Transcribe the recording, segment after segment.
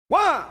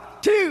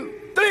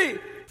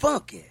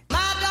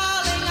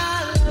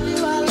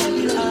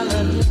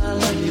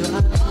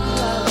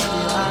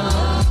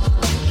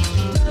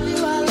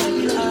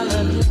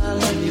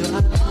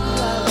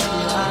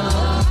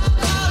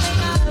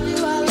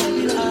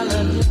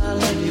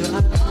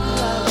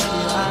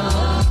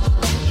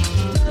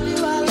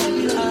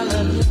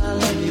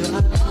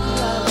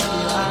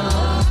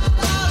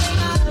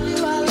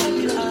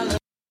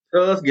So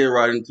let's get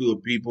right into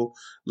it, people.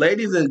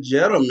 Ladies and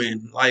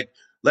gentlemen,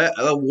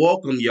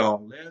 welcome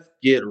y'all. Let's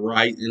get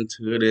right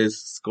into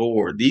this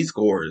score. These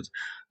scores.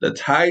 The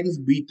Titans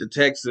beat the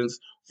Texans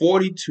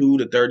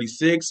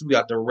 42-36. We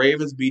got the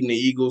Ravens beating the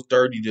Eagles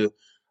 30-28.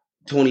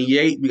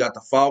 We got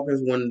the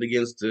Falcons winning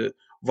against the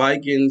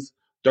Vikings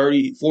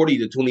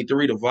 40-23.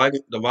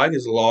 The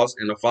Vikings lost,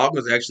 and the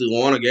Falcons actually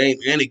won a game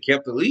and they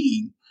kept the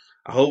lead.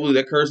 Hopefully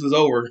that curse is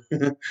over.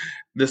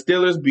 The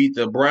Steelers beat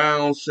the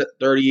Browns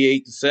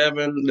 38-7.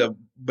 The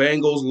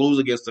Bengals lose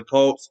against the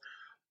Colts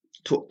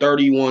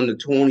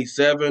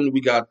 31-27.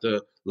 We got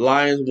the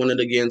Lions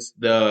winning against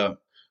the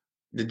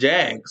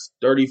Jags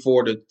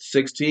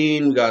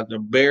 34-16. We got the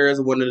Bears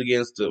winning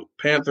against the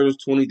Panthers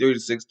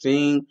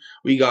 23-16.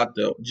 We got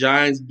the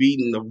Giants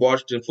beating the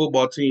Washington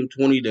football team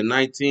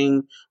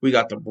 20-19. We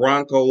got the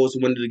Broncos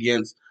winning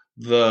against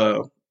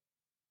the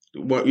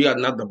we got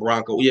not the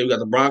Broncos. Yeah, we got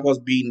the Broncos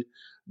beating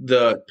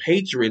the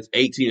Patriots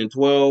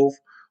 18-12.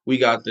 We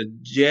got the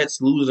Jets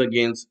losing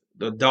against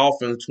the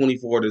Dolphins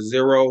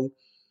 24-0.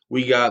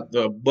 We got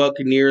the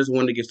Buccaneers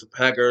winning against the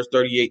Packers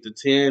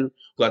 38-10.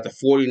 We got the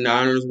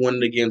 49ers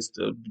winning against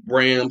the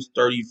Rams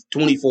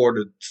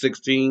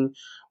 24-16.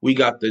 We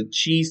got the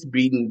Chiefs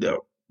beating the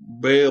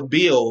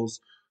Bills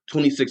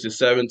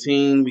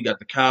 26-17. We got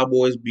the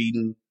Cowboys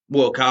beating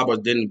Cowboys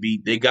didn't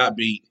beat. They got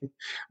beat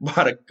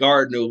by the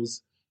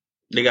Cardinals.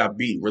 They got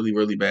beat really,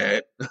 really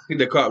bad.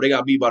 They got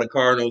beat by the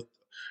Cardinals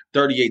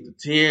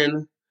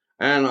 38-10.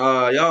 And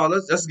y'all,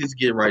 let's just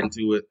get right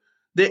into it.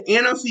 The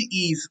NFC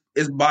East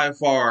is by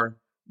far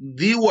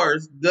the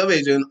worst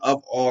division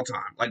of all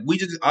time. I'm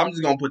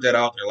just gonna put that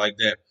out there like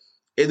that.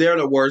 They're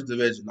the worst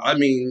division. I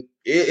mean,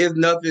 it's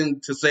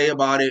nothing to say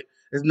about it.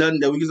 It's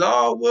nothing that we can say,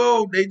 oh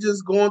well, they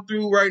just going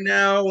through right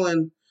now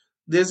and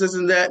this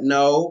isn't that.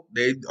 No,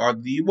 they are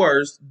the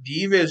worst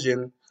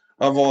division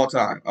of all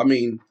time. I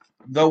mean,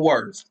 the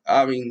worst.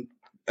 I mean,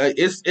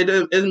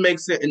 it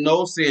makes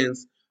no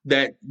sense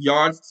that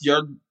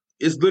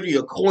it's literally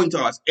a coin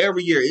toss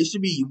every year. It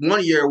should be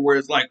one year where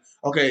it's like,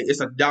 okay,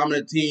 it's a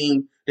dominant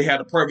team. They have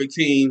the perfect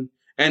team,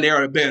 and they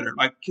are better.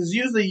 Because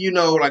usually,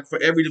 for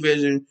every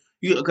division,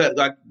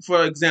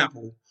 for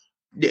example,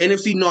 the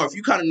NFC North,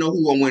 you kind of know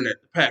who will win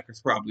it. The Packers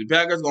probably.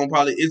 Packers gonna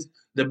probably it's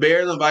the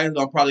Bears and Vikings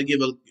gonna probably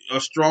give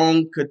a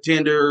strong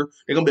contender.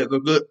 They're gonna be a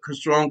good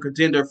strong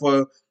contender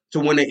to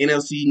win the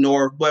NFC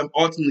North. But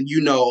ultimately,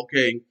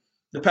 okay,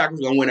 the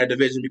Packers gonna win that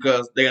division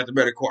because they got the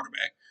better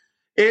quarterback.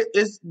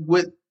 It's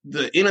with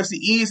the NFC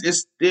East, it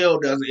still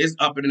doesn't. It's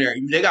up in the air.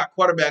 They got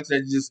quarterbacks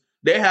that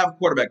they have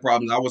quarterback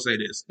problems. I will say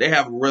this: they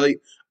have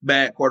really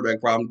bad quarterback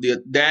problems.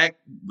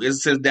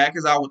 Since Dak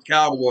is out with the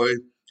Cowboys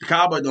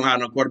don't have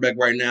no quarterback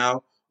right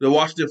now. The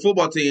Washington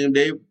football team,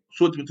 they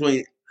switched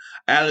between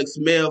Alex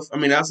Smith. I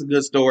mean, that's a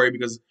good story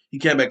because he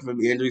came back from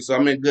the injury. So I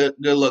mean, good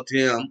luck to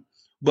him.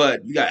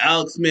 But you got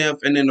Alex Smith,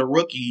 and then the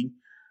rookie.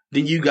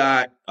 Then you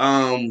got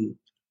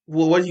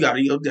what you got?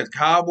 You got the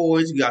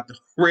Cowboys. You got the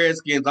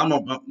Redskins. I'm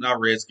not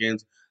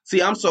Redskins. See,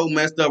 I'm so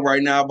messed up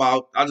right now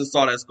I just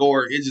saw that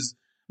score. It just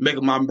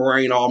making my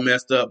brain all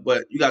messed up.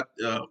 But you got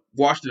the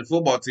Washington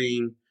football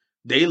team.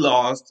 They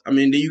lost. I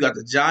mean, then you got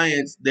the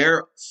Giants.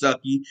 They're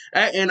sucky.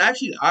 And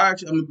actually,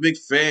 I'm a big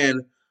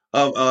fan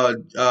of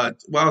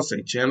I'll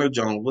say Chandler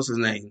Jones. What's his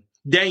name?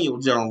 Daniel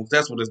Jones.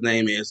 That's what his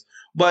name is.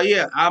 But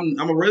yeah, I'm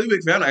a really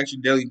big fan of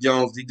actually Daniel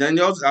Jones.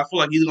 Daniel Jones, I feel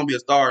like he's gonna be a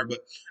star, but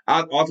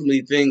I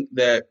ultimately think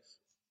that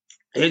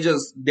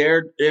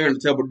they're in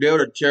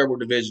they're a terrible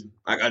division,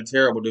 like a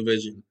terrible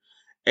division,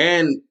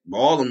 and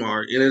all of them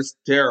are, and it's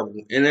terrible,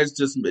 and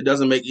it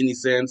doesn't make any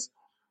sense.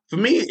 For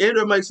me, it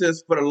don't make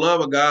sense. For the love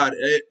of God,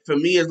 for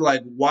me, it's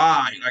like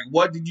why? Like,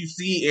 what did you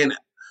see in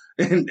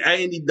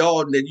Andy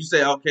Dalton that you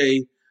say,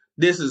 okay,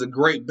 this is a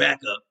great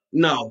backup?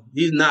 No,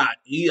 he's not.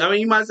 I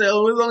mean, you might say,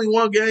 oh, it's only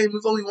one game.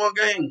 It's only one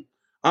game.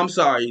 I'm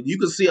sorry. You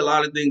can see a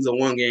lot of things in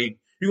one game.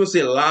 You can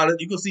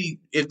see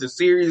if the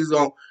series is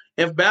on.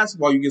 In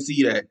basketball, you can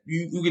see that.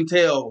 You can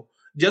tell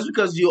just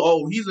because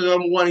he's the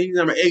number one, he's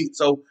number 8,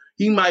 so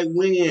he might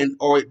win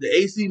or the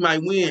AC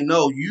might win.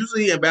 No,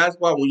 usually in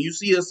basketball, when you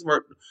see us,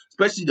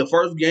 especially the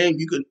first game,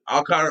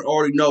 I'll kind of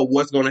already know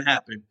what's going to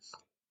happen.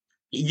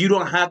 You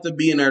don't have to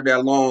be in there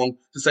that long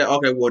to say,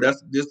 okay, well,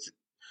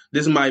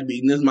 this might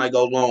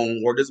go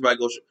long or this might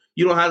go short.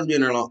 You don't have to be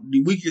in there long.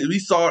 When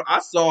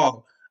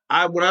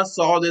I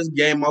saw this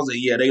game, I was like,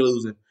 yeah, they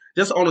losing.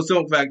 Just on the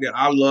simple fact that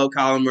I love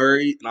Kyler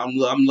Murray and I'm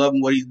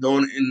loving what he's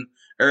doing in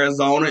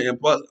Arizona, and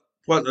plus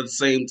at the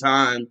same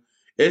time,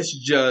 it's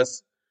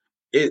just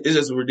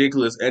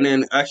ridiculous. And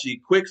then actually,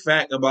 quick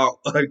fact about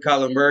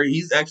Kyler Murray,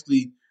 he's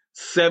actually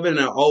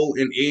 7-0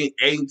 in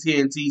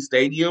AT&T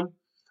Stadium.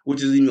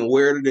 which is even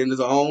weirder than his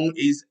own.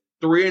 He's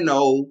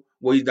 3-0.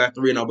 Well, he's not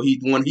 3-0,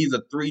 but he's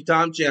a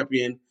 3-time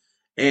champion.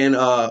 And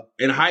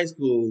in high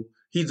school,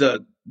 he's a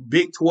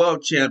Big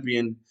 12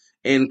 champion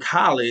in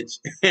college,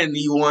 and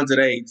he won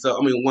today. So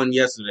I mean, won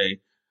yesterday.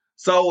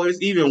 So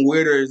it's even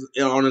weirder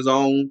on his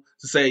own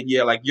to say,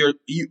 yeah, like you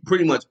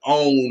pretty much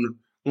own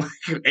like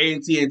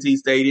AT&T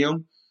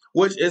Stadium,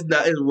 which is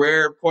not it's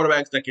rare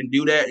quarterbacks that can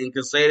do that and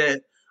can say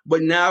that.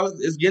 But now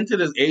it's getting to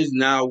this age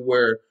now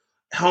where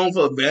home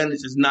field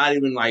advantage is not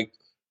even like,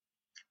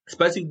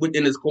 especially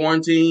within this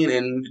quarantine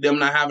and them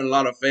not having a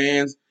lot of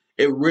fans,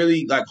 it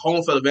really like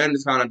home field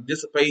advantage kind of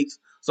dissipates.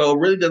 So it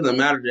really doesn't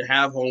matter to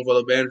have home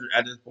field advantage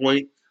at this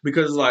point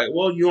because it's like,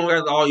 well, you don't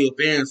got all your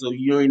fans, so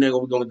you ain't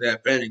never gonna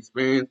get that fan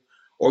experience,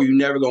 or you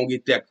never gonna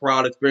get that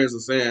crowd experience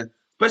of saying,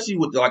 especially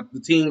with like the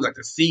teams like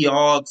the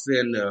Seahawks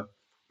and the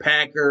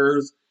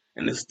Packers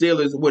and the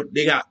Steelers, what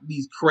they got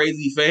these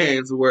crazy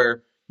fans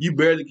where you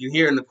barely can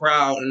hear in the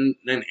crowd,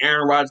 and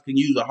Aaron Rodgers can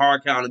use a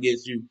hard count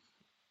against you.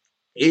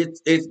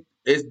 It's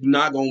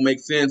not gonna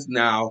make sense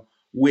now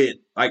with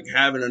like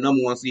having a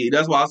number one seed.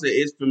 That's why I say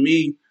it's for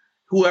me.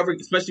 Whoever,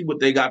 especially what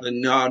they got the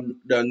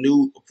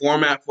new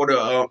format for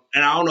the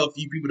and I don't know if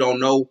you people don't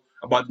know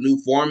about the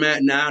new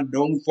format now. The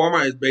new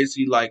format is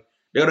basically like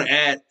they're gonna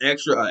add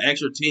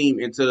extra team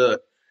into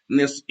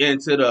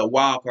the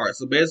wild card.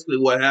 So basically,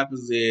 what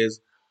happens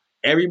is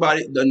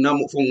everybody the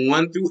number from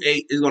 1 through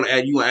 8 is gonna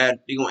add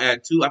they're gonna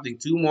add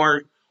two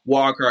more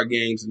wild card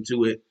games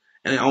into it,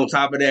 and then on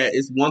top of that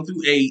it's 1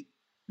 through 8.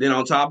 Then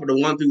on top of the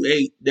 1 through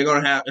 8, they're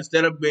gonna have,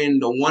 instead of being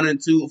the 1 and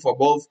 2 for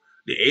both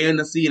the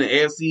NFC and the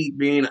AFC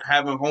being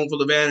having home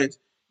field advantage,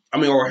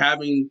 or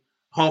having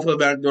home field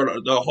advantage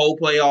during the whole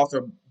playoffs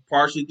or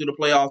partially through the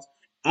playoffs,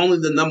 only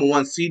the number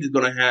one seed is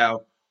gonna have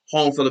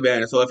home field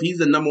advantage. So if he's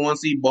the number one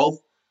seed,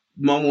 both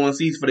number one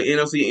seeds for the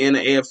NFC and the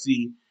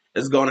AFC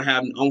is gonna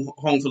have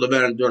home field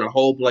advantage during the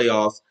whole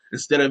playoffs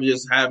instead of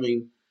just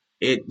having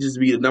it just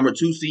be the number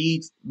two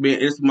seeds.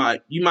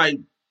 You might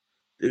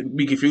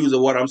be confused of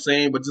what I'm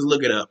saying, but just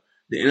look it up.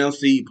 The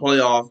NFC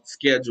playoff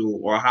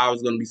schedule or how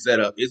it's going to be set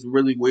up. It's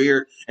really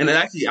weird. And it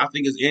actually, I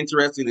think it's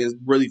interesting. It's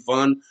really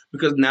fun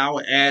because now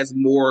it adds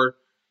more,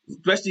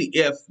 especially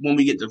if when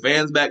we get the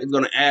fans back, it's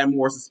going to add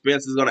more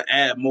suspense. It's going to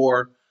add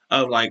more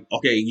of like,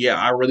 okay,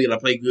 yeah, I really got to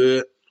play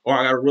good or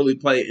I got to really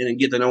play and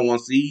get the number one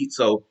seed.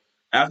 So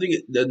I think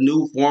the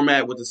new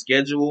format with the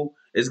schedule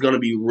is going to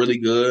be really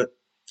good.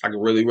 Like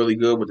really, really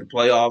good with the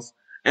playoffs.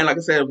 And like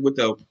I said, with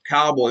the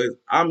Cowboys,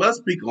 let's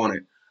speak on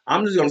it.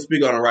 I'm just gonna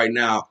speak on it right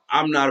now.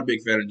 I'm not a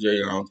big fan of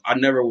Jerry Jones. I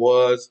never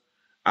was.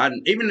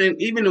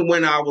 Even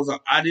when I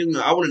wasn't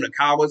a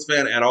Cowboys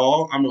fan at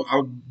all.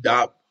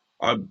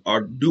 I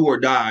do or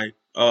die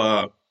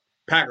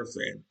Packers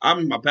fan.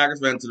 I'm a Packers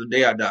fan to the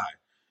day I die,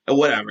 and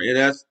whatever.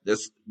 And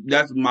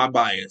that's my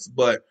bias.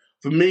 But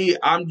for me,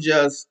 I'm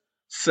just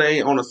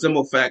saying on a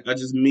simple fact,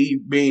 just me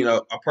being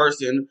a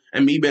person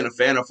and me being a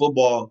fan of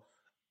football.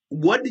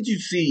 What did you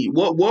see?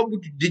 What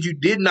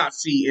did not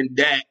see in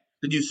Dak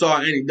that you saw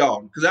in Andy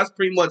Dalton? Because that's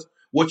pretty much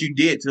what you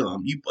did to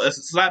him. It's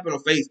a slap in the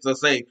face to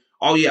say,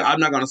 "Oh yeah,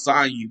 I'm not going to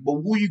sign you." But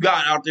who you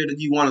got out there that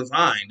you want to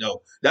sign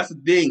though? That's the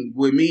thing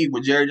with me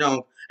with Jerry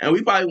Jones, and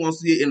we probably want to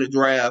see it in the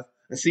draft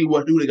and see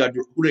who they going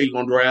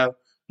to draft.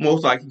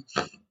 Most likely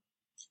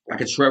like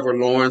a Trevor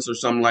Lawrence or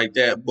something like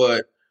that.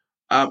 But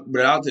out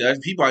there,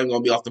 he probably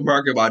going to be off the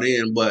market by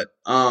then. But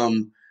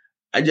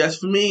I guess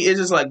for me, it's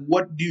just like,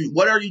 what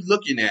are you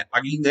looking at?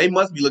 Like, they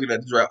must be looking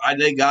at the draft.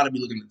 They got to be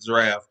looking at the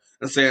draft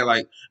and saying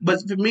like, but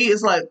for me,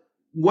 it's like,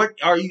 what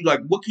are you like?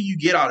 What can you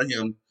get out of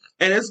him?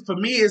 And for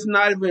me, it's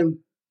not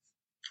even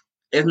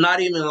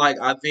like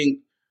I think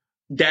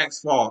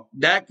Dak's fault.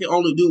 Dak can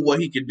only do what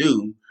he can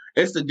do.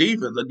 It's the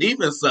defense. The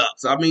defense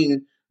sucks. I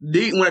mean,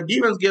 when a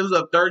defense gives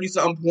up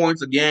 30-something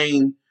points a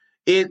game,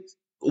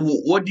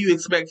 what do you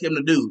expect him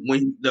to do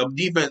when the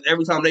defense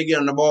every time they get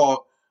on the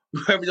ball?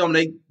 Every time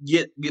they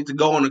get to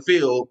go on the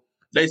field,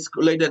 they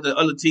let the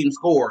other team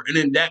score, and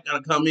then Dak got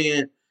to come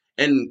in,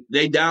 and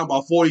they down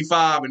by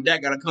 45, and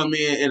Dak got to come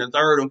in the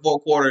third and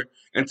fourth quarter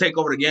and take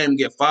over the game and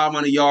get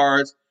 500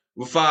 yards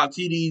with 5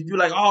 TDs. You're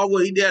like, oh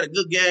well, he did a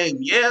good game,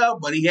 yeah,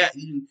 but he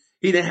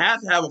didn't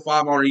have to have a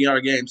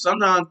 500-yard game.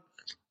 Sometimes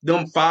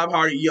them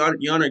 500-yard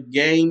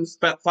games,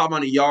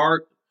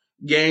 500-yard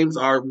games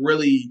are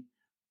really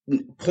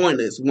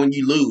pointless when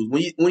you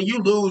lose. When you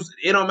lose,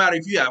 it don't matter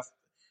if you have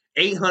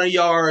 800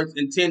 yards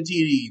and 10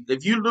 TDs.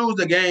 If you lose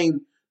the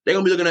game, they're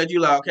gonna be looking at you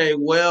like, okay,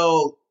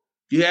 well,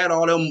 you had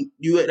all them.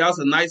 That was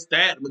a nice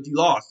stat, but you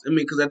lost. I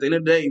mean, because at the end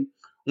of the day,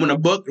 when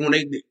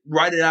they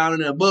write it out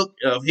in a book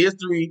of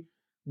history,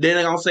 then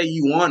they're gonna say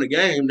you won the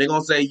game. They're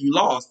gonna say you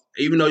lost,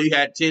 even though you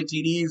had 10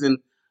 TDs and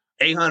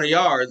 800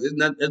 yards. It's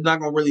not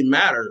gonna really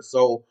matter.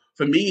 So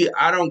for me,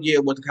 I don't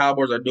get what the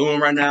Cowboys are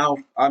doing right now.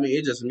 I mean,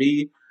 it's just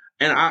me.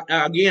 And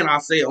I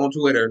say it on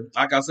Twitter.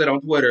 Like I said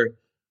on Twitter,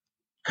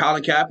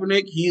 Colin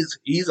Kaepernick,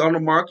 he's on the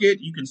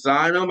market. You can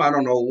sign him. I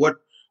don't know what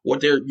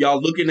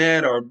y'all looking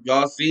at or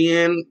y'all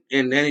seeing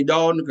in Andy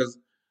Dalton because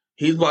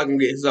he's probably gonna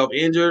get himself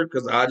injured.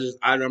 Because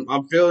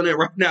I'm feeling it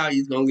right now.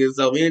 He's gonna get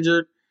himself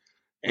injured.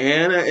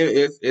 And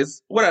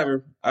it's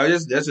whatever.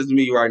 That's just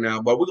me right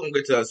now. But we're gonna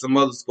get to some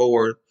other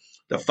scores.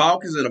 The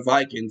Falcons and the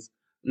Vikings.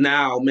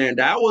 Now, man,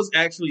 that was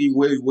actually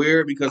really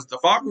weird because the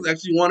Falcons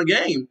actually won a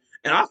game,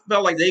 and I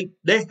felt like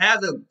they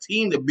had a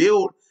team to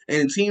build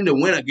and a team to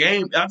win a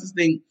game. I just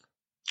think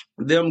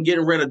them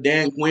getting rid of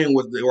Dan Quinn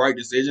was the right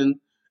decision.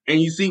 And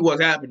you see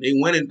what's happened.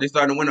 They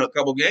started to win a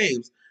couple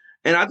games.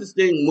 And I just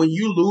think when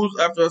you lose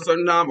after a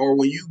certain time, or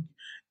when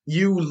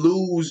you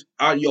lose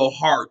out of your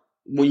heart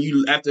when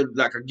you after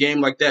like a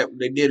game like that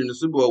they did in the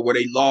Super Bowl where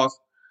they lost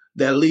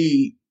that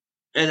lead.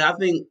 And I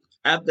think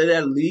after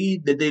that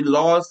lead that they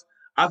lost,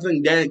 I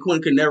think Dan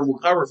Quinn could never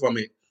recover from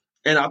it.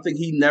 And I think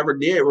he never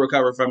did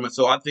recover from it.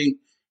 So I think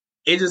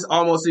it just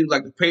almost seems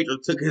like the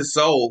Patriots took his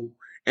soul,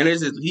 and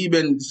it's just he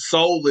been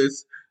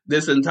soulless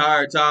this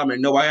entire time,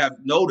 and nobody have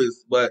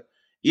noticed. But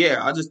yeah,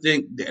 I just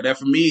think that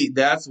for me,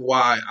 that's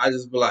why I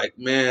just be like,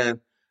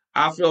 man,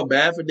 I feel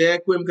bad for Dan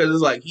Quinn because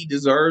it's like he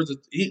deserves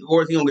it. Of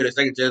course, he don't get a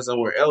second chance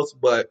somewhere else,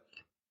 but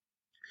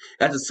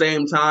at the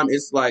same time,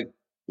 it's like,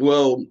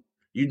 well,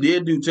 you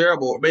did do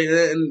terrible. I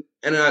mean,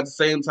 and at the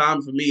same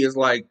time, for me, it's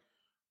like,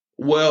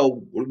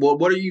 well, what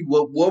were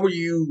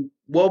you,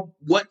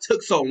 what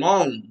took so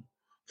long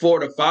for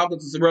the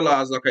Falcons to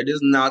realize, okay, this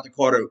is not the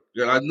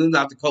this is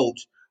not the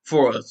coach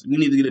for us. We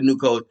need to get a new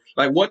coach.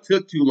 Like, what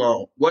took too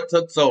long? What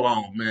took so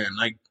long, man?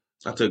 Like,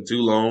 I took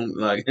too long.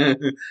 Like,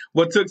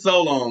 what took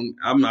so long?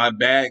 I'm not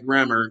bad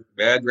grammar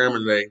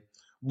today.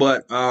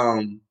 But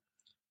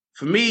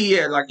for me,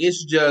 yeah, like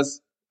it's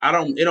just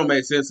it don't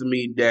make sense to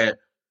me that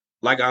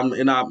like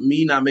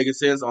me not making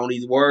sense on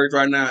these words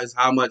right now is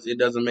how much it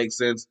doesn't make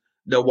sense.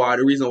 The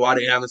reason why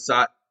they haven't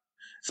shot.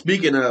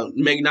 Speaking of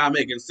not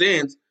making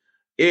sense,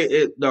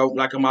 it though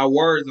like in my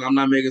words, and I'm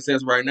not making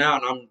sense right now,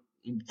 and I'm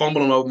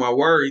fumbling over my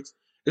words.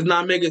 It's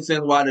not making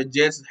sense why the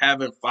Jets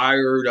haven't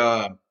fired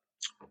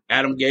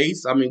Adam Gase.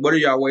 I mean, what are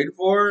y'all waiting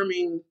for? I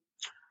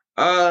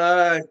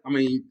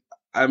mean,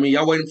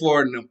 y'all waiting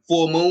for a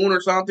full moon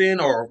or something,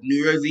 or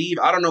New Year's Eve?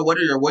 I don't know what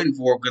you're waiting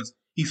for because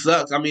he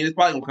sucks. I mean, it's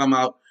probably gonna come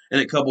out in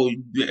a couple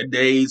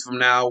days from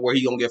now where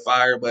he gonna get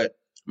fired. But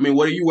I mean,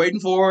 what are you waiting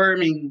for? I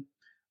mean,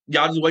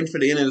 y'all just waiting for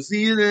the end of the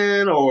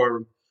season,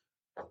 or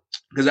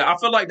because I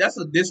feel like that's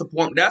a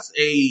disappointment. That's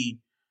a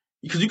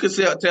because you can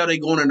tell they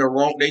going in the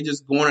wrong. They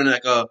just going in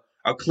like a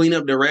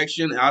cleanup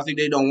direction. And I think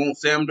they don't want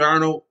Sam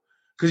Darnold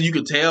because you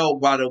can tell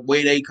by the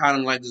way they kind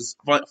of like just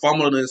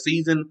fumbled in the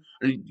season,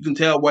 and you can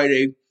tell by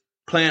they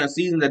plan a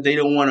season that they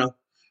don't want to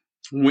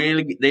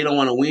win. They don't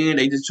want to win.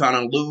 They just trying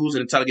to lose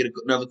and try to get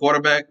another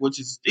quarterback, which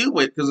is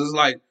stupid because it's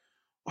like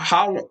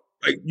how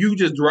like you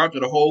just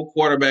drafted a whole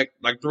quarterback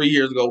like 3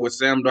 years ago with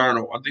Sam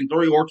Darnold. I think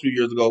 3 or 2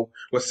 years ago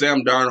with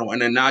Sam Darnold,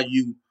 and then now so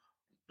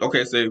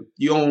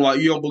you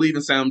don't believe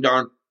in Sam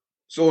Darnold.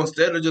 So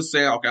instead of just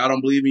saying, okay, I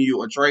don't believe in you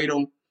or trade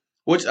him,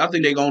 which I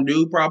think they're gonna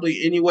do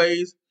probably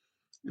anyways,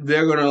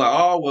 they're gonna like,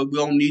 oh well, we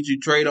don't need you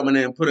to trade him and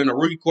then put in a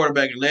rookie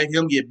quarterback and let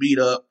him get beat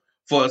up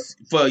for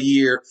a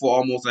year, for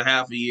almost a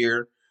half a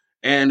year,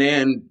 and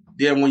then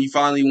when you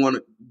finally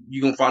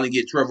you gonna finally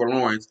get Trevor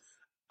Lawrence.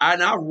 I'm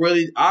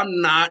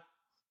not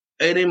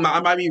and I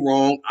might be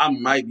wrong. I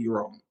might be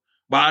wrong.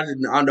 But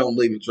I don't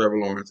believe in Trevor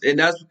Lawrence. And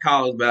that's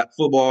college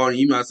football. And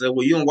you might say,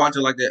 well, you don't watch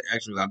it like that.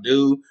 Actually, I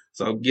do.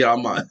 So get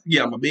on my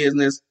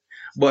business.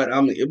 But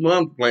I'm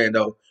playing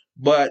though.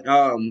 But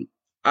I'm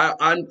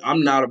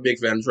not a big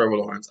fan of Trevor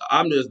Lawrence.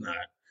 I'm just not.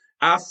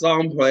 I saw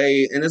him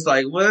play, and it's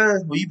like,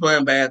 well, you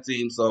playing bad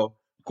teams, so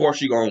of course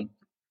you're gonna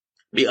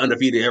be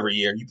undefeated every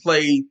year. You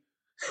play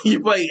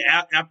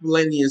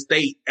Appalachian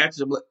State,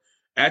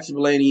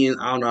 Appalachian.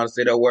 I don't know how to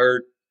say that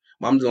word.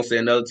 I'm just gonna say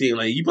another team.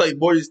 Like you play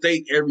Boise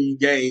State every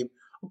game,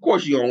 of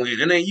course you're gonna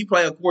win. And then you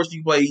play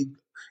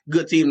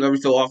good teams every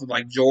so often,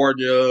 like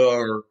Georgia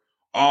or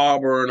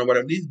Auburn or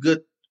whatever. These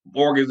good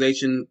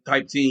organization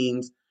type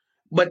teams.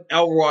 But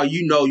overall,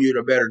 you're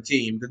the better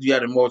team because you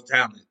have the most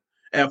talent.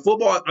 And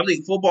football, I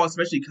think football,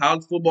 especially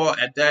college football,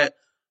 at that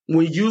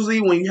when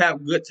you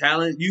have good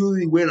talent, you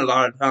usually win a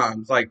lot of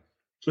times. Like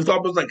it's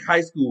almost like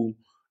high school.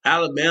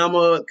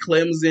 Alabama,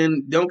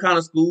 Clemson, them kind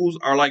of schools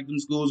are like them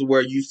schools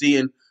where you see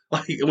in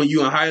like when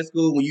you in high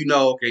school, when you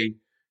know, okay,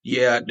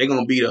 yeah, they're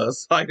gonna beat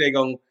us. Like they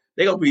gonna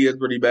beat us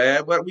pretty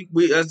bad. But we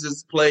let's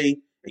just play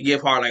and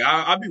get hard. Like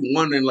I be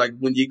wondering, like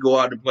when you go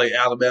out to play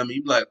Alabama,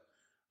 you be like,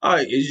 all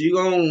right, is you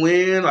gonna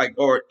win? Like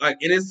or like,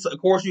 and it's of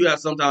course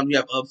sometimes you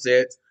have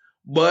upsets,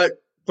 but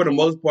for the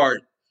most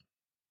part,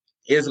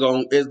 it's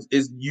kind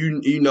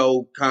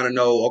of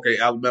know okay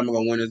Alabama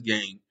gonna win this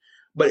game.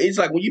 But it's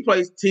like when you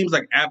play teams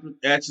like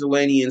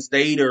Appalachian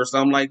State or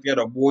something like that,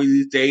 or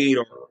Boise State,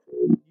 or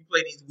you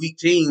play these weak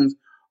teams,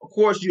 of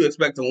course you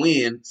expect to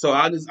win. So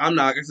I'm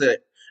not, like I said,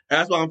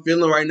 that's what I'm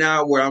feeling right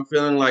now, where I'm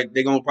feeling like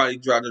they're gonna probably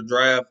try to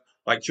draft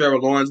like Trevor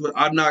Lawrence, but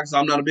I'm not. So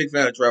I'm not a big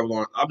fan of Trevor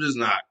Lawrence. I'm just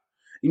not.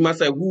 You might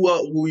say, who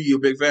are you a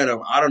big fan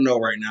of? I don't know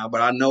right now,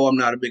 but I know I'm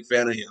not a big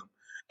fan of him.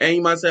 And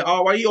you might say,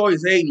 oh, why you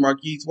always hating,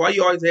 Marquise? Why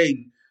you always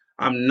hating?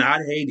 I'm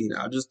not hating.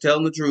 I'm just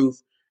telling the truth.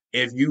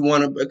 If you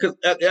want to, because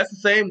that's the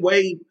same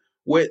way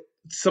with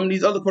some of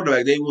these other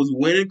quarterbacks. They was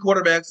winning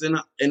quarterbacks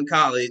in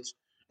college,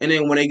 and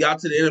then when they got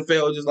to the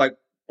NFL, it's just like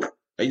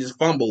they just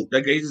fumbled.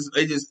 Like they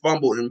just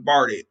fumbled and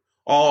farted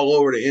all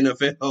over the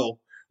NFL.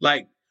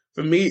 Like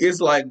for me, it's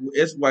like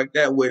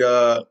that with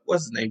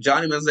what's his name?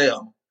 Johnny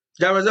Manziel.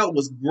 Johnny Manziel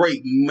was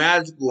great,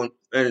 magical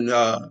in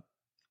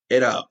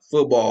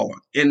football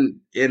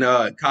in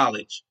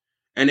college.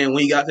 And then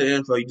when he got to the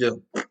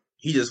NFL,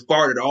 he just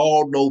farted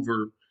all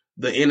over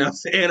the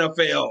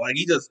NFL. Like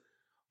he just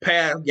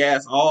passed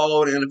gas all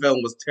over the NFL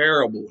and was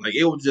terrible. Like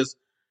it was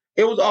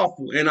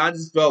awful. And I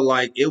just felt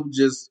like it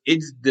just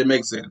didn't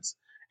make sense.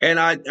 And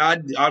I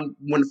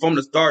when from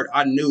the start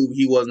I knew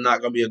he was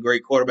not going to be a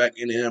great quarterback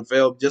in the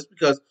NFL just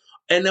because,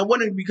 and it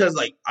wasn't because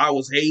like I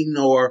was hating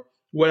or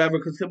whatever,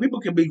 because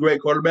people can be great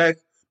quarterbacks,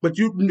 but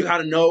you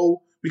gotta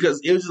know because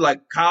it was just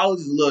like college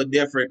is a little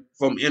different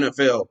from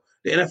NFL.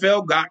 The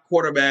NFL got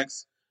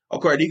quarterbacks.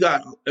 Okay, he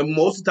got, and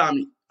most of the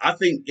time I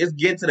think it's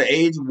getting to the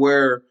age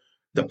where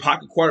the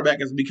pocket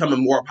quarterback is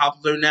becoming more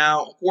popular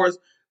now. Of course,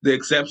 the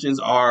exceptions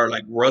are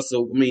like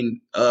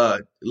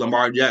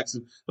Lamar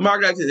Jackson. Lamar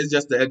Jackson is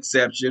just the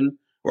exception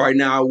right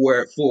now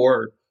where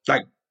for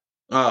like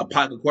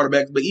pocket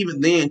quarterbacks. But even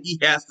then, he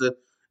has to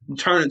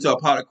turn into a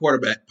pocket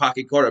quarterback.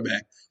 Because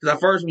at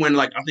first, when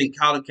like I think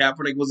Colin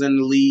Kaepernick was in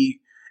the league,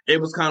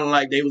 it was kind of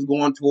like they was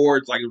going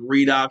towards like a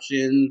read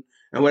option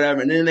and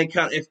whatever. And then it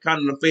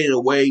kind of faded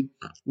away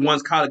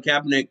once Colin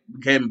Kaepernick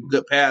became a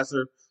good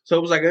passer. So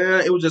it was like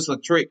it was just a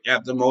trick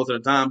after most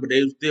of the time, but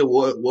they still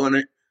would run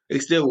it. They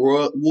still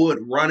would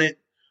run it,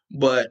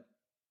 but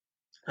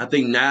I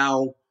think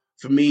now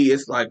for me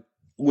it's like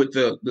with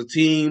the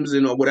teams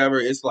and whatever,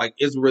 it's like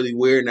it's really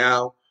weird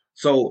now.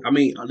 So I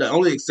mean, the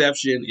only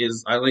exception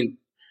is I think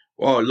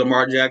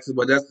Lamar Jackson,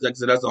 but that's like I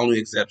said, that's the only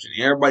exception.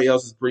 Everybody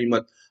else is pretty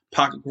much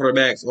pocket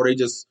quarterbacks, or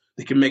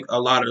they can make a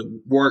lot of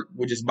work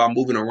with just by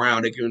moving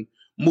around. They can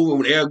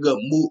move. They're good.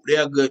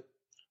 They're good.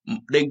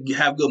 They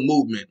have good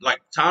movement. Like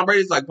Tom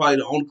Brady's like probably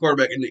the only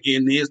quarterback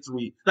in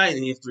history, not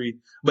in history,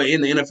 but in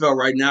the NFL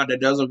right now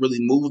that doesn't really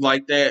move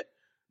like that.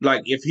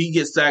 Like if he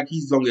gets sacked,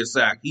 he's gonna get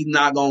sacked. He's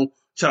not gonna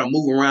try to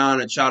move around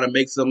and try to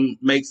make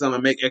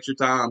extra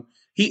time.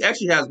 He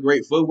actually has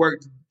great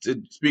footwork.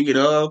 Speaking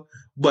of,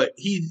 but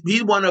he's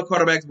one of the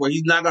quarterbacks where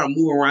he's not gonna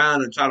move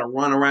around and try to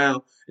run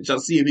around and try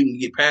to see if he can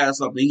get past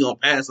something. He's gonna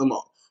pass him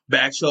off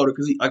back shoulder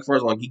because like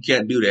first of all he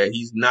can't do that.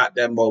 He's not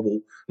that mobile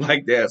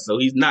like that, so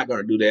he's not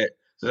gonna do that.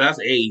 So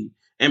that's A.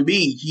 And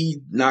B, he's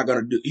not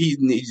gonna do. He's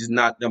just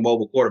not the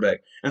mobile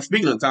quarterback. And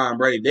speaking of Tom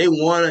Brady, they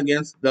won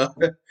against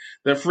the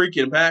the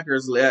freaking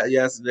Packers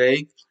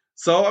yesterday.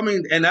 So I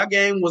mean, and that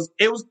game was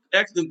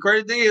actually the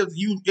crazy thing is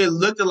it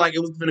looked like it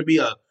was going to be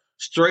a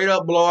straight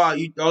up blowout.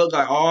 You thought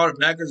like all the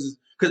Packers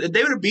because if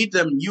they would have beat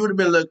them, you would have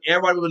been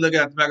everybody would look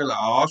at the Packers like,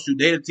 oh shoot,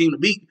 they the team to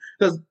beat.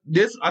 Because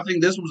I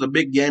think this was a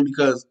big game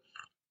because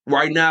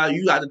right now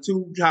you got the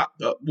two top.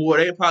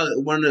 They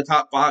probably one of the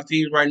top 5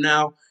 teams right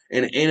now.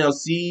 And the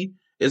NFC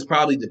is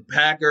probably the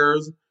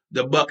Packers,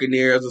 the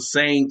Buccaneers, the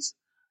Saints,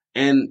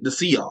 and the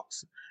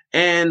Seahawks.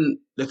 And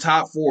the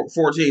top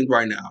four teams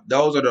right now.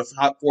 Those are the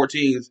top 4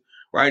 teams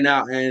right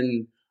now.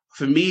 And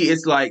for me,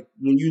 it's like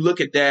when you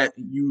look at that,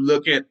 you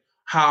look at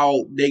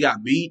how they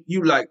got beat.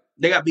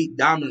 They got beat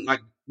dominant. Like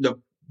the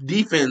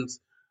defense,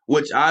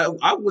 which I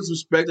was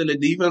respecting the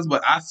defense,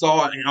 but I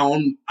saw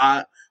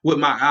it with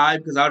my eye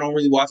because I don't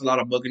really watch a lot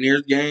of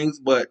Buccaneers games,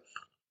 but.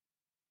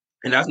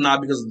 And that's not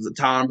because of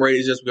Tom Brady,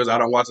 it's just because I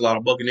don't watch a lot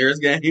of Buccaneers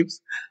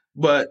games.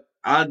 But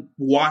I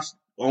watched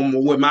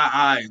with my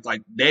eyes,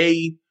 like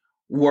they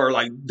were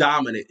like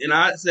dominant. And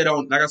I said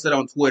on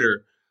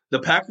Twitter,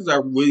 the Packers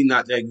are really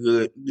not that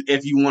good.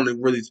 If you want to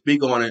really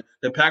speak on it,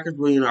 the Packers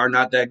really are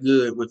not that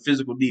good with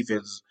physical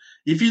defenses.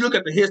 If you look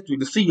at the history,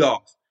 the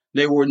Seahawks,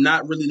 they were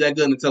not really that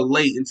good until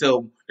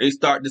the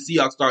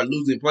Seahawks started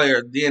losing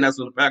players. Then that's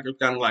when the Packers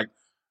kind of like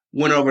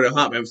went over the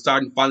hump and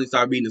finally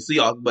started beating the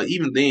Seahawks. But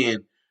even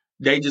then,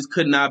 they just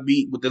could not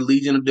beat with the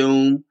Legion of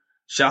Doom.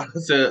 Shout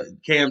out to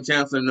Cam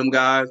Chancellor and them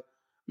guys.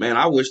 Man,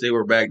 I wish they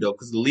were back though,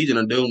 because the Legion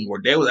of Doom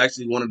they was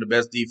actually one of the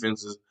best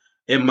defenses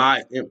in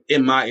my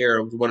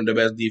era. Was one of the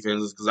best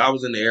defenses because I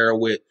was in the era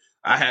we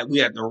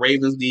had the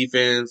Ravens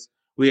defense,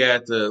 we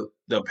had the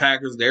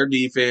Packers their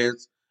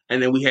defense,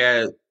 and then we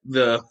had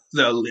the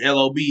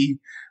LOB,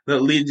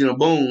 the Legion of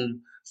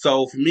Boom.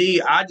 So for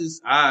me, I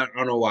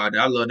don't know why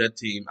I love that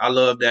team. I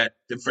love that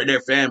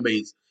their fan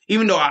base.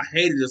 Even though I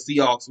hated the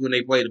Seahawks when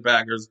they played the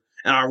Packers,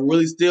 and I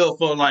really still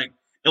felt like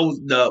it was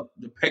the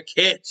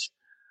catch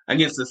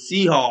against the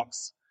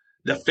Seahawks,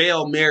 the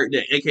Fail Mary,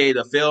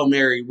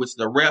 which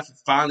the ref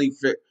finally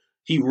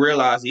he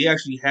realized he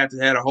actually had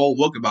to have a whole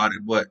book about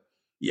it. But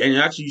yeah, and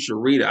actually you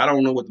should read it. I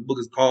don't know what the book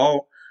is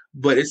called,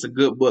 but it's a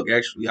good book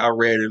actually. I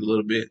read it a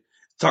little bit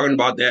talking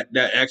about that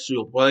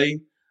actual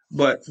play.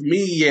 But for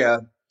me, yeah,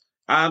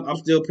 I'm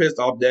still pissed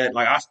off that.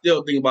 Like I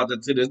still think about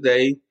that to this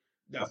day.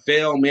 The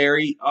Fail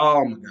Mary.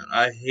 Oh my god,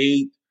 I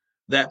hate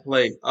that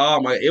play.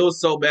 Oh my, it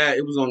was so bad.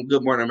 It was on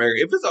Good Morning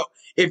America.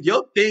 If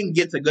your thing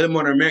gets a Good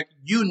Morning America,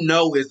 you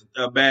know it's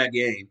a bad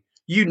game.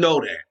 You know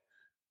that.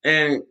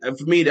 And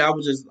for me, that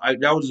was just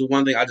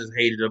one thing I just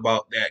hated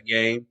about that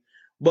game.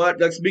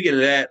 But like speaking of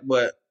that,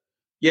 but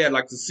yeah,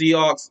 like the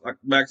Seahawks, like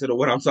back to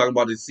what I'm talking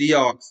about, the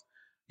Seahawks.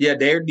 Yeah,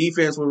 their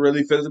defense was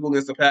really physical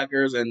against the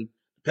Packers, and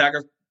the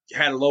Packers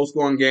had a low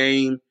scoring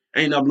game,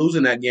 ended up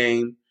losing that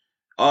game.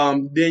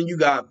 Then you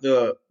got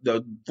the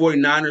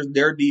 49ers,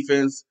 their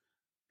defense.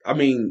 I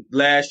mean,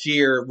 last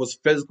year was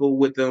physical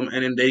with them,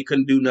 and then they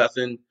couldn't do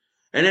nothing.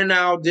 And then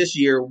now this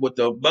year with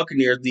the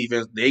Buccaneers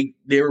defense,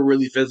 they were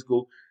really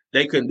physical.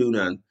 They couldn't do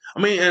nothing.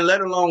 I mean, and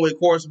let alone, of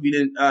course, we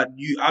didn't.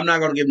 I'm not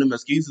going to give them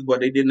excuses, but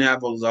they didn't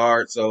have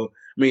Lazard. So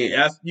I mean,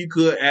 you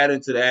could add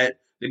into that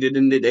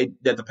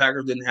that the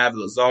Packers didn't have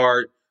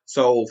Lazard.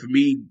 So for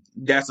me,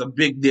 that's a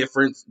big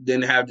difference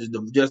than have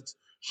just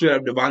should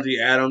have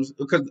Devontae Adams,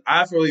 because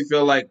I really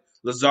feel like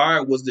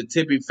Lazard was the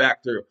tipping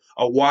factor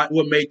of what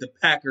made the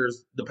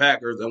Packers,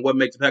 and what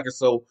makes the Packers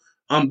so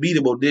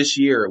unbeatable this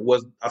year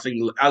was, I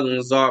think, Alan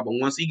Lazard. But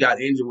once he got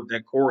injured with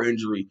that core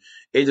injury,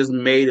 it just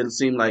made it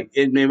seem like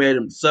it made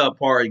him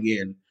subpar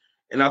again.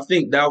 And I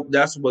think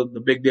that's what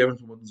the big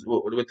difference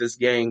with this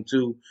game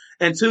too.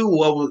 And two,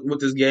 what was,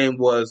 with this game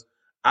was,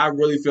 I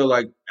really feel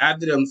like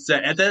after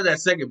that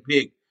second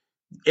pick,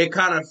 it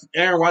kind of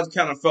Aaron Rodgers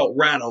kind of felt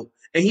rattled,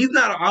 and he's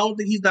not. I don't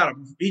think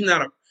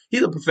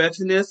he's a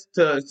perfectionist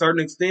to a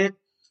certain extent,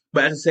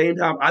 but at the same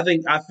time, I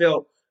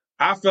felt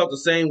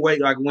the same way.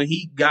 Like when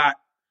he got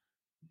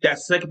that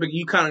second pick,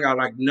 you kind of got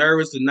like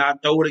nervous to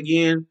not throw it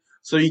again.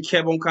 So you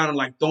kept on kind of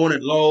like throwing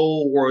it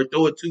low or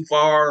throw it too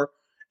far.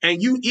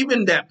 And you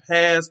even that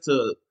pass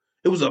to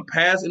it was a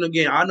pass in the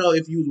game. I know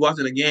if you was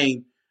watching the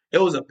game, it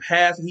was a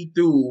pass he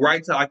threw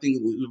right to, I think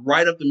it was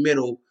right up the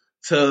middle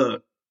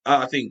to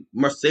I think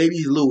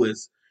Mercedes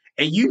Lewis.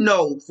 And you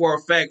know for a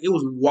fact it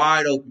was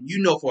wide open.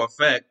 You know for a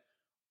fact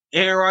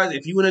Aaron Rodgers,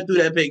 if he would have threw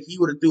that pick, he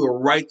would have threw it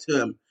right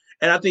to him.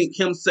 And I think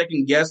him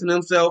second guessing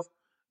himself,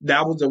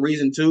 that was the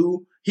reason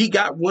too.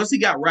 Once he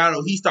got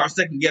rattled, he started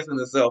second guessing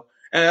himself.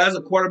 And as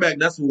a quarterback,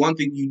 that's one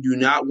thing you do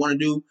not want to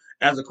do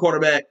as a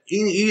quarterback,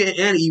 and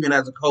even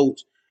as a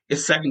coach,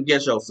 is second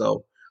guess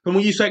yourself. And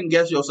when you second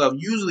guess yourself,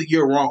 usually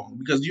you're wrong,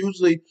 because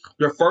usually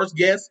your first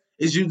guess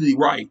is usually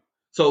right.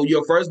 So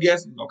your first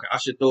guess, okay, I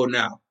should throw it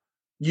now.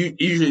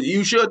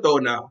 You should throw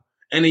it now.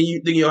 And then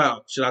you think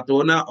should I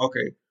throw it now?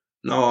 Okay.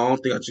 No, I don't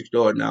think I should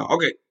throw it now.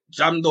 Okay,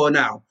 I'm throwing it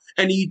now.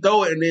 And you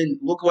throw it, and then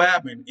look what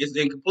happened. It's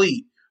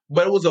incomplete.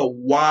 But it was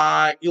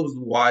wide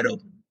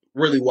open,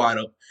 really wide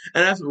open.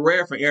 And that's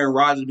rare for Aaron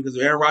Rodgers, because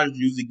Aaron Rodgers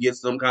usually gets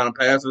some kind of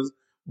passes.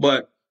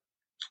 But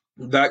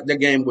that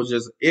game was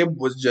it's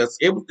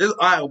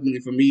eye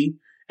opening for me.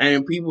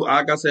 And people,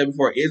 like I said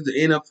before, is the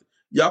NFL.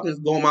 Y'all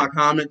can go in my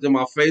comments in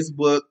my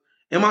Facebook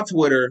and my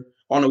Twitter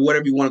on the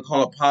whatever you want to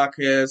call a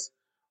podcast,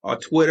 or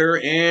Twitter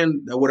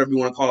and whatever you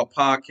want to call a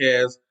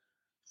podcast.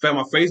 Found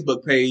my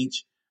Facebook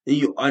page, and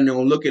you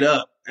look it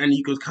up, and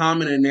you can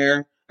comment in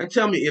there and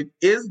tell me, if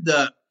is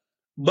the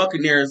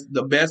Buccaneers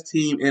the best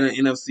team in the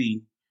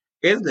NFC?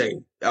 Is they?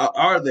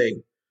 Are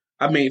they?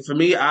 I mean, for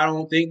me, I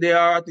don't think they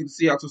are. I think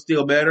the Seahawks are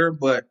still better,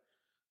 but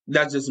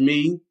that's just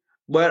me.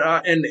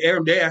 But and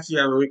they actually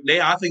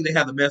I think they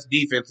have the best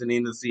defense in the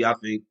NFC. I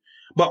think,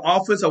 but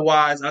offensive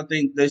wise, I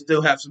think they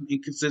still have some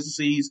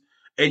inconsistencies,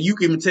 and you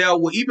can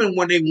tell. Well, even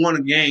when they won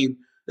a game,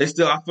 I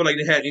feel like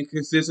they had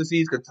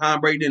inconsistencies because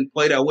Tom Brady didn't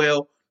play that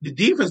well. The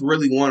defense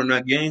really won in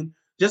that game.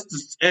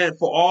 And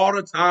for all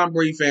the Tom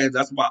Brady fans,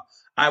 that's why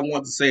I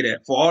want to say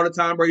that. For all the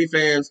Tom Brady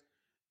fans,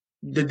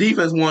 the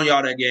defense won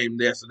y'all that game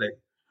yesterday.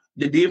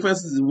 The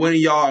defense is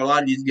winning y'all a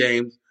lot of these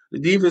games. The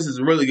defense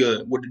is really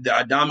good with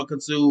Adama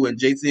Katsu and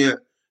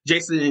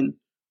Jason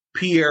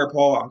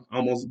Pierre-Paul. I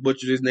almost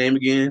butchered his name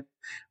again.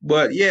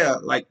 But yeah,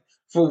 like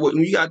for when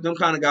you got them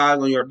kind of guys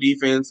on your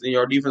defense and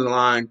your defensive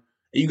line,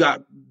 and you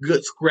got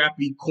good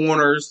scrappy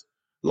corners,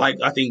 like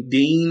I think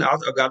Dean. I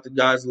got the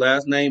guy's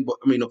last name, but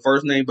I mean the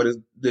first name, but it's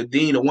the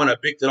Dean, the one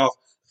that picked it off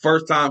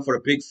first time for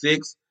the pick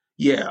six.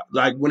 Yeah,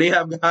 like when they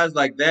have guys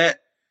like that,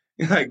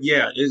 like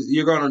yeah,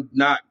 you're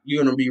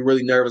gonna be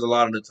really nervous a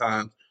lot of the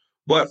times.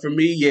 But for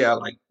me, yeah,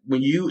 like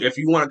if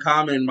you want to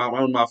comment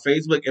on my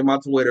Facebook and my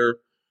Twitter,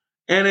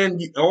 and then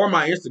or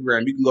my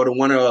Instagram, you can go to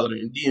one or other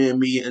and DM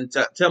me and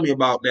tell me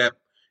about that.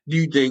 Do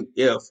you think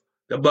if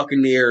the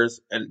Buccaneers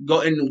and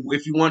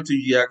if you want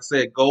to, like I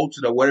said, go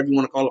to the whatever you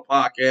want to call a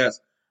podcast.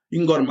 You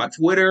can go to my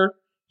Twitter,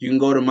 you can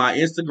go to my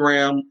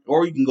Instagram,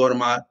 or you can go to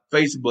my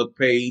Facebook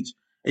page,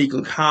 and you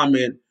can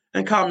comment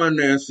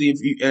there and see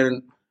if you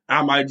and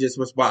I might just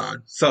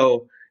respond.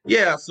 So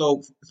yeah.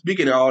 So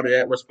speaking of all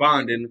that,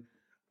 responding,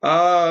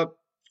 uh,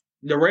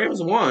 the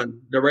Ravens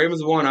won. The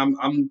Ravens won.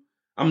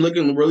 I'm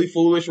looking really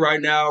foolish right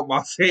now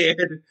by saying,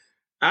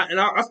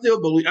 I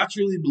still believe, I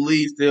truly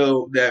believe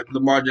still that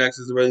Lamar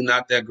Jackson is really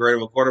not that great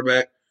of a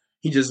quarterback.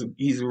 He just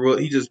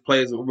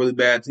plays with really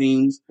bad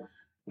teams.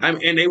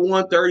 And they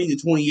won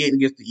 30-28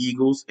 against the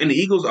Eagles. And the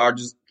Eagles are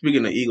just,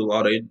 speaking of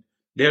Eagles,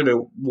 they're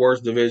the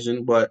worst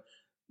division. But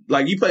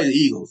like you play the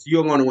Eagles,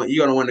 you're going to win.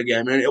 You're going to win the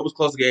game. And it was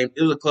close game.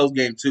 It was a close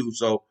game too.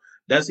 So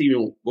that's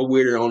even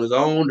weirder on his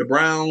own. The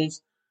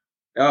Browns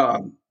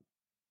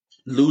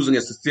losing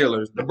against the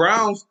Steelers. The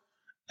Browns.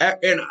 I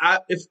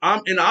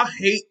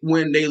hate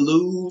when they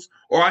lose,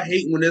 or I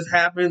hate when this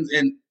happens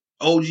and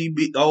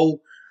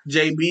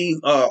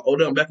JB,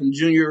 Odell Beckham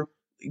Jr.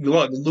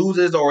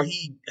 Loses or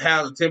he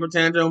has a temper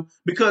tantrum,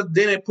 because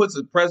then it puts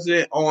a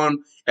precedent on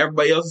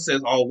everybody else and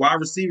says, "Oh, wide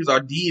receivers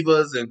are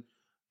divas," and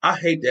I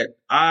hate that.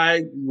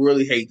 I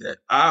really hate that.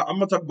 I'm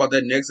gonna talk about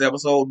that next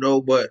episode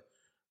though, but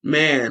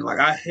man, like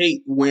I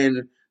hate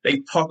when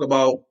they talk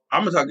about.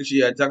 I'm gonna talk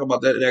shit. I talk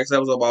about that next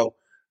episode about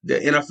the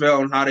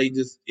NFL and how they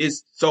just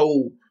it's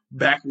so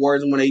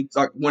backwards when they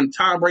talk when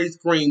Tom Brady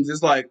screams.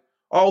 It's like,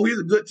 oh, he's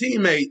a good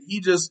teammate. He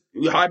just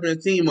hyping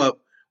his team up.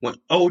 When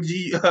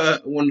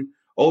when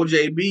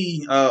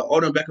OJB,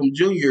 Odom Beckham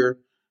Jr.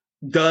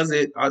 does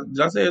it.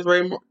 Did I say his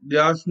name? Did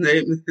I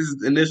name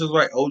his initials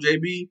right?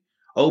 OJB,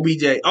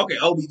 OBJ. Okay,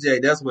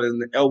 OBJ. That's what it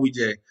is.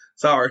 OBJ.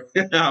 Sorry,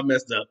 I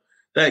messed up.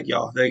 Thank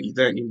y'all. Thank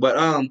you. But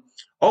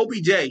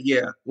OBJ,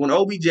 yeah. When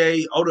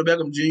OBJ, Odom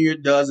Beckham Jr.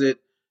 does it,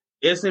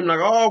 it seems like,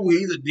 oh, well,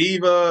 he's a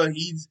diva.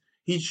 He's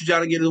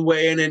trying to get his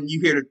way, and then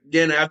you hear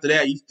then after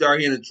that you start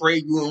hearing the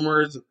trade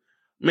rumors.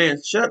 Man,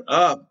 shut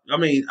up. I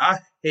mean, I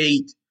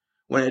hate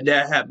when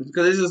that happens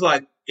because it's just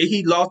like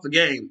he lost the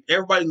game.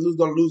 Everybody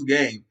gonna lose a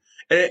game,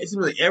 and it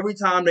seems like every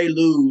time they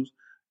lose,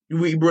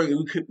 we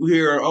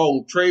hear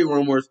trade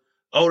rumors.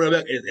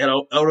 Odell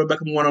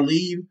Beckham want to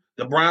leave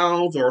the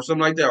Browns or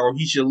something like that, or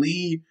he should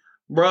leave.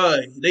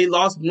 Bruh, they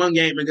lost one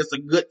game against a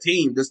good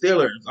team, the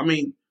Steelers. I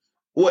mean,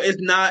 well,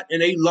 it's not,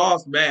 and they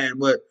lost bad,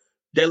 but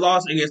they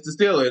lost against the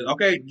Steelers.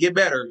 Okay, get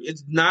better.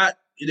 It's not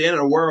the end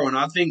of the world, and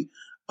I think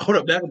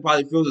Odell Beckham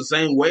probably feels the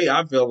same way.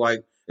 I feel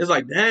like it's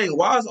like, dang,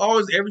 why is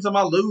always every time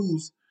I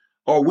lose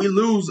or we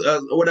lose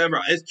or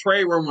whatever, it's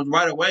trade rumors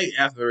right away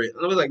after it.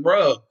 And I was like,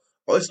 bro,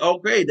 it's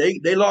okay.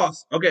 They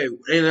lost. Okay,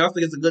 and I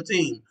think it's a good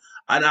team.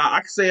 And I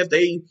can say if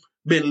they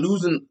been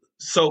losing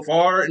so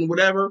far and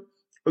whatever,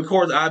 of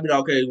course I'd be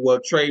like, okay, well,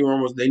 trade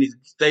rumors they need to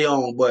stay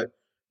on, but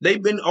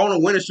they've been on a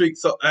winning streak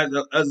so as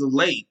of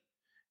late,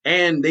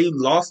 and they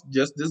lost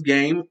just this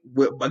game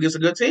against a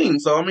good team.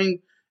 So I mean,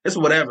 it's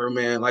whatever,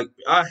 man. Like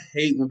I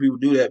hate when people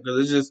do that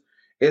because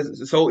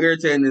it's so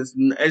irritating.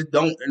 I just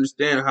don't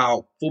understand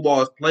how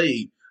football is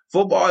played.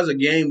 Football is a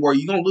game where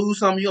you're gonna lose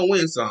some, you're gonna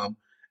win some,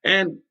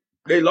 and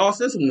they lost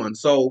this one.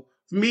 So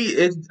for me,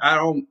 I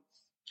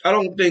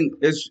don't think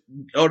it's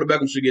Odell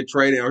Beckham should get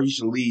traded or he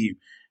should leave.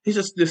 He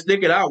should just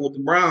stick it out with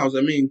the Browns.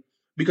 I mean,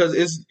 because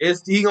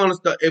it's he gonna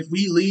if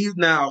he leaves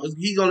now,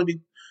 he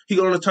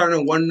gonna turn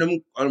in one of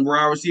them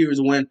wide receivers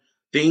when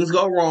things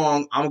go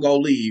wrong. I'm gonna go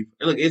leave.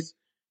 And look,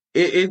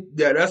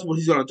 that's what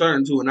he's gonna turn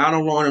into, and I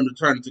don't want him to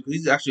turn into because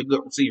he's actually a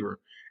good receiver,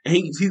 and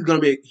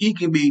he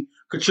can be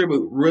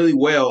contribute really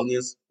well in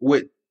this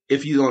with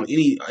if he's on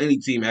any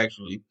team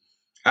actually.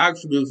 I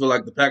actually feel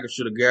like the Packers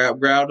should have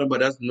grabbed him,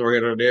 but that's nor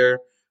here nor there.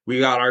 We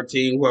got our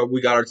team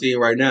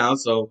right now,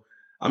 so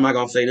I'm not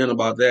gonna say nothing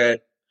about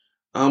that.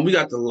 We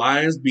got the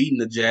Lions beating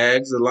the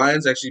Jags. The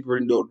Lions actually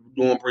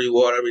doing pretty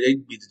well. I mean, they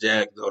beat the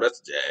Jags, though. That's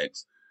the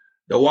Jags.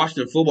 The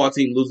Washington football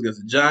team loses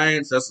against the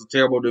Giants. That's a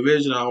terrible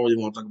division. I don't really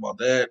want to talk about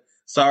that.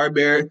 Sorry,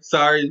 Barry.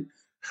 Sorry.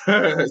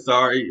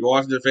 Sorry,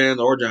 Washington fans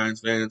or Giants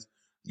fans.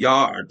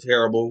 Y'all are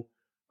terrible.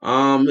 We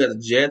got the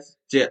Jets.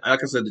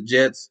 Like I said, the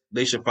Jets,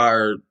 they should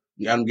fire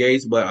Adam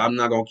Gates, but I'm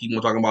not going to keep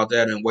on talking about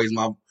that and waste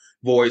my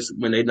voice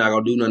when they're not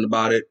going to do nothing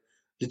about it.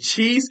 The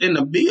Chiefs and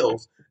the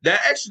Bills.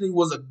 That actually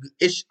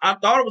I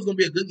thought it was going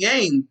to be a good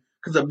game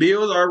because the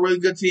Bills are a really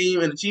good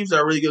team and the Chiefs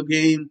are a really good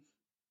game.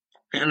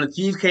 And the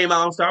Chiefs came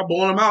out and started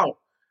blowing them out.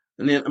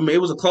 And then, I mean, it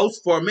was a close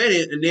for a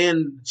minute, and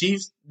then the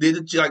Chiefs did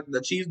it like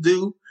the Chiefs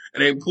do,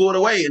 and they pulled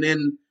away, and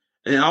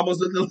it almost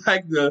looked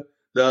like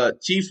the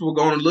Chiefs were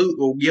going to lose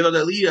or give up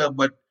the lead up,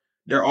 but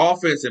their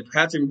offense and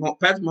Patrick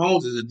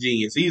Mahomes is a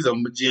genius. He's a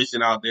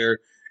magician out there,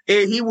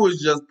 and he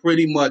was just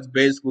pretty much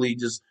basically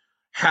just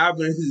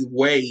having his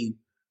way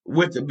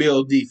with the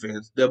Bills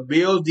defense. The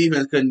Bills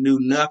defense couldn't do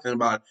nothing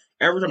about it.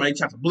 Every time they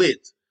tried to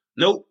blitz,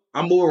 nope,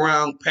 I move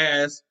around,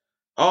 pass.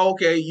 Oh,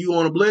 okay, you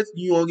want to blitz?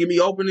 You want to give me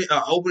opening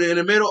in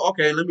the middle?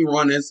 Okay, let me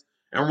run this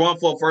and run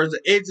for first.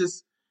 It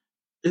just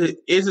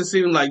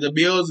seems like the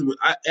Bills.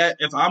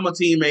 If I'm a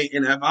teammate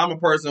and if I'm a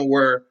person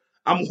where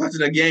I'm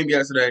watching a game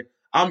yesterday,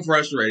 I'm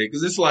frustrated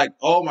because it's like,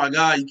 oh my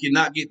god, you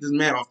cannot get this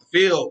man off the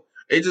field.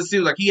 It just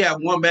seems like he had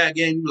one bad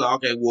game. You're like,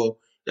 okay, well,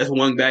 that's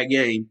one bad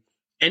game,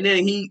 and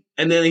then he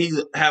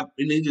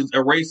just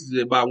erases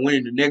it by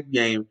winning the next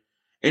game,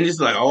 and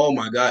it's like, oh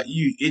my god,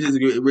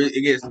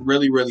 it gets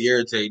really really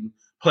irritating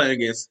playing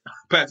against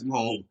Patrick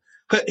Mahomes.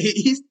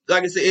 He's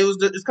like I said,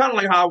 it's kind of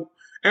like how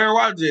Aaron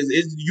Rodgers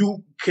is.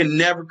 You can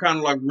never kind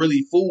of like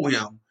really fool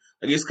him.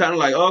 Like it's kind of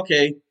like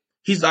okay,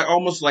 he's like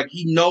almost like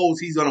he knows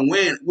he's gonna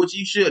win, which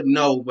he should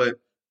know, but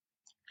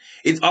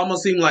it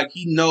almost seems like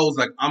he knows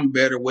like I'm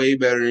better, way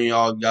better than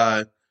y'all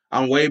guys.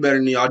 I'm way better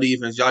than y'all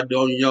defense. Y'all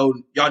know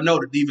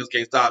the defense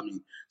can't stop me.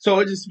 So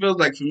it just feels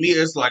like for me,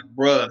 it's like,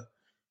 bruh,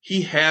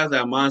 he has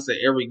that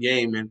mindset every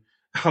game, and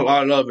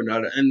I love it.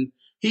 And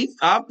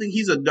I think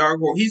he's a dark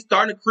horse. He's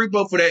starting to creep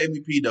up for that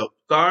MVP though.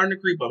 Starting to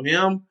creep up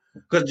him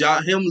because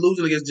him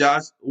winning against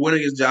Josh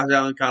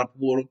Allen kind of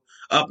pulled him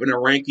up in the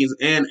rankings,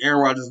 and Aaron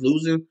Rodgers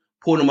losing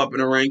pulled him up in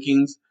the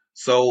rankings.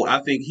 So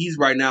I think he's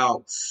right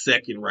now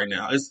second right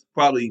now. It's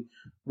probably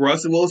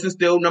Russell Wilson's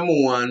still number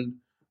one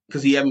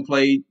because he haven't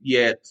played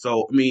yet.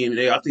 So I mean,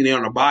 I think they're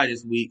on a bye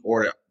this week,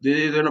 or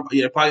they're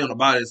probably on a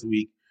bye this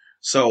week.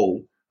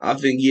 So I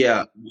think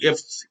if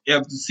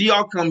the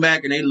Seahawks come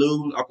back and they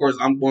lose, of course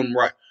I'm going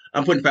right.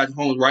 I'm putting Patrick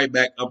Mahomes right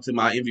back up to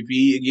my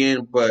MVP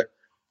again, but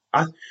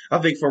I I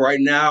think for right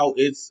now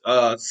it's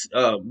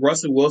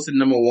Russell Wilson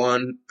number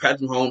one,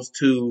 Patrick Mahomes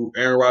two,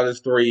 Aaron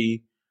Rodgers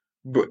three,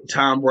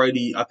 Tom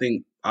Brady I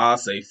think I'll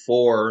say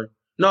four.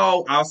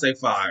 No, I'll say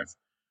five.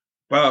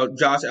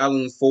 Josh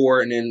Allen is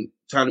four, and then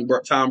Tom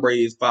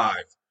Brady is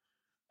five.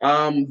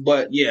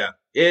 But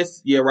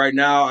right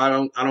now I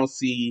don't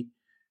see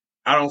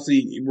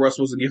Russ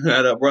Wilson giving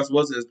that up. Russ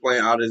Wilson is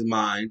playing out of his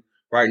mind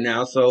right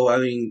now, so I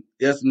mean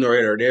that's no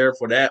narrator there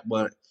for that.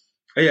 But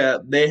yeah,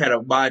 they had a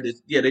bye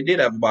this. Yeah, they did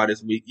have a bye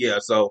this week. Yeah,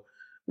 so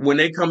when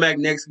they come back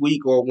next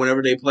week or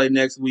whenever they play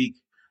next week,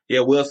 yeah,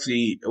 we'll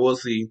see. We'll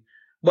see.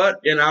 But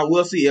and I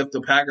will see if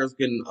the Packers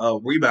can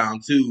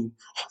rebound too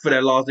for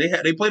that loss.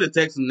 They play the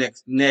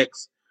Texans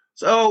next,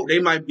 so they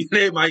might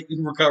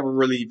recover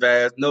really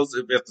fast. No,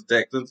 if it's the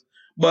Texans,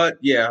 but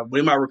yeah,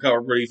 they might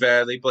recover pretty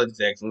fast. They play the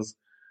Texans.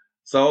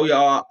 So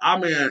y'all, I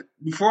mean,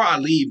 before I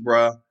leave,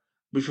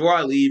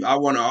 I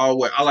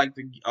like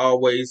to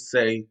always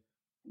say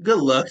good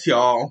luck,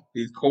 y'all.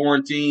 These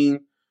quarantine.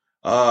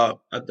 I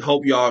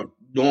hope y'all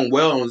doing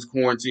well on this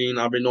quarantine.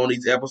 I've been doing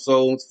these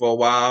episodes for a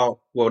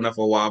while. Well, not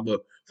for a while,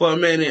 but for a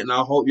minute, and I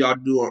hope y'all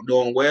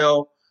doing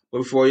well. But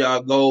before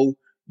y'all go,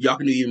 y'all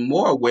can do even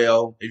more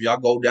well if y'all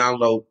go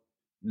download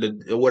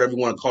the whatever you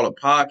want to call it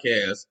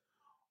podcast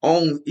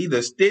on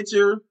either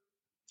Stitcher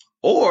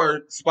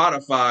or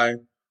Spotify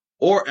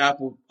or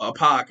Apple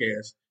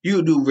Podcast. You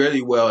will do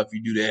really well if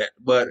you do that.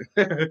 But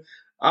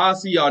I'll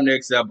see y'all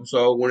next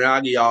episode when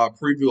I give y'all a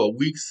preview of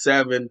Week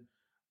 7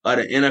 of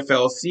the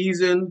NFL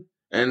season.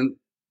 And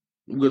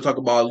we're going to talk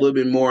about a little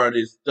bit more of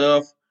this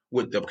stuff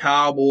with the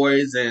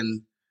Cowboys.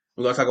 And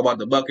we're going to talk about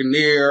the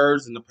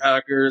Buccaneers and the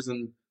Packers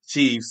and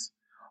Chiefs.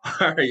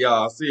 All right,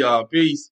 y'all. See y'all. Peace.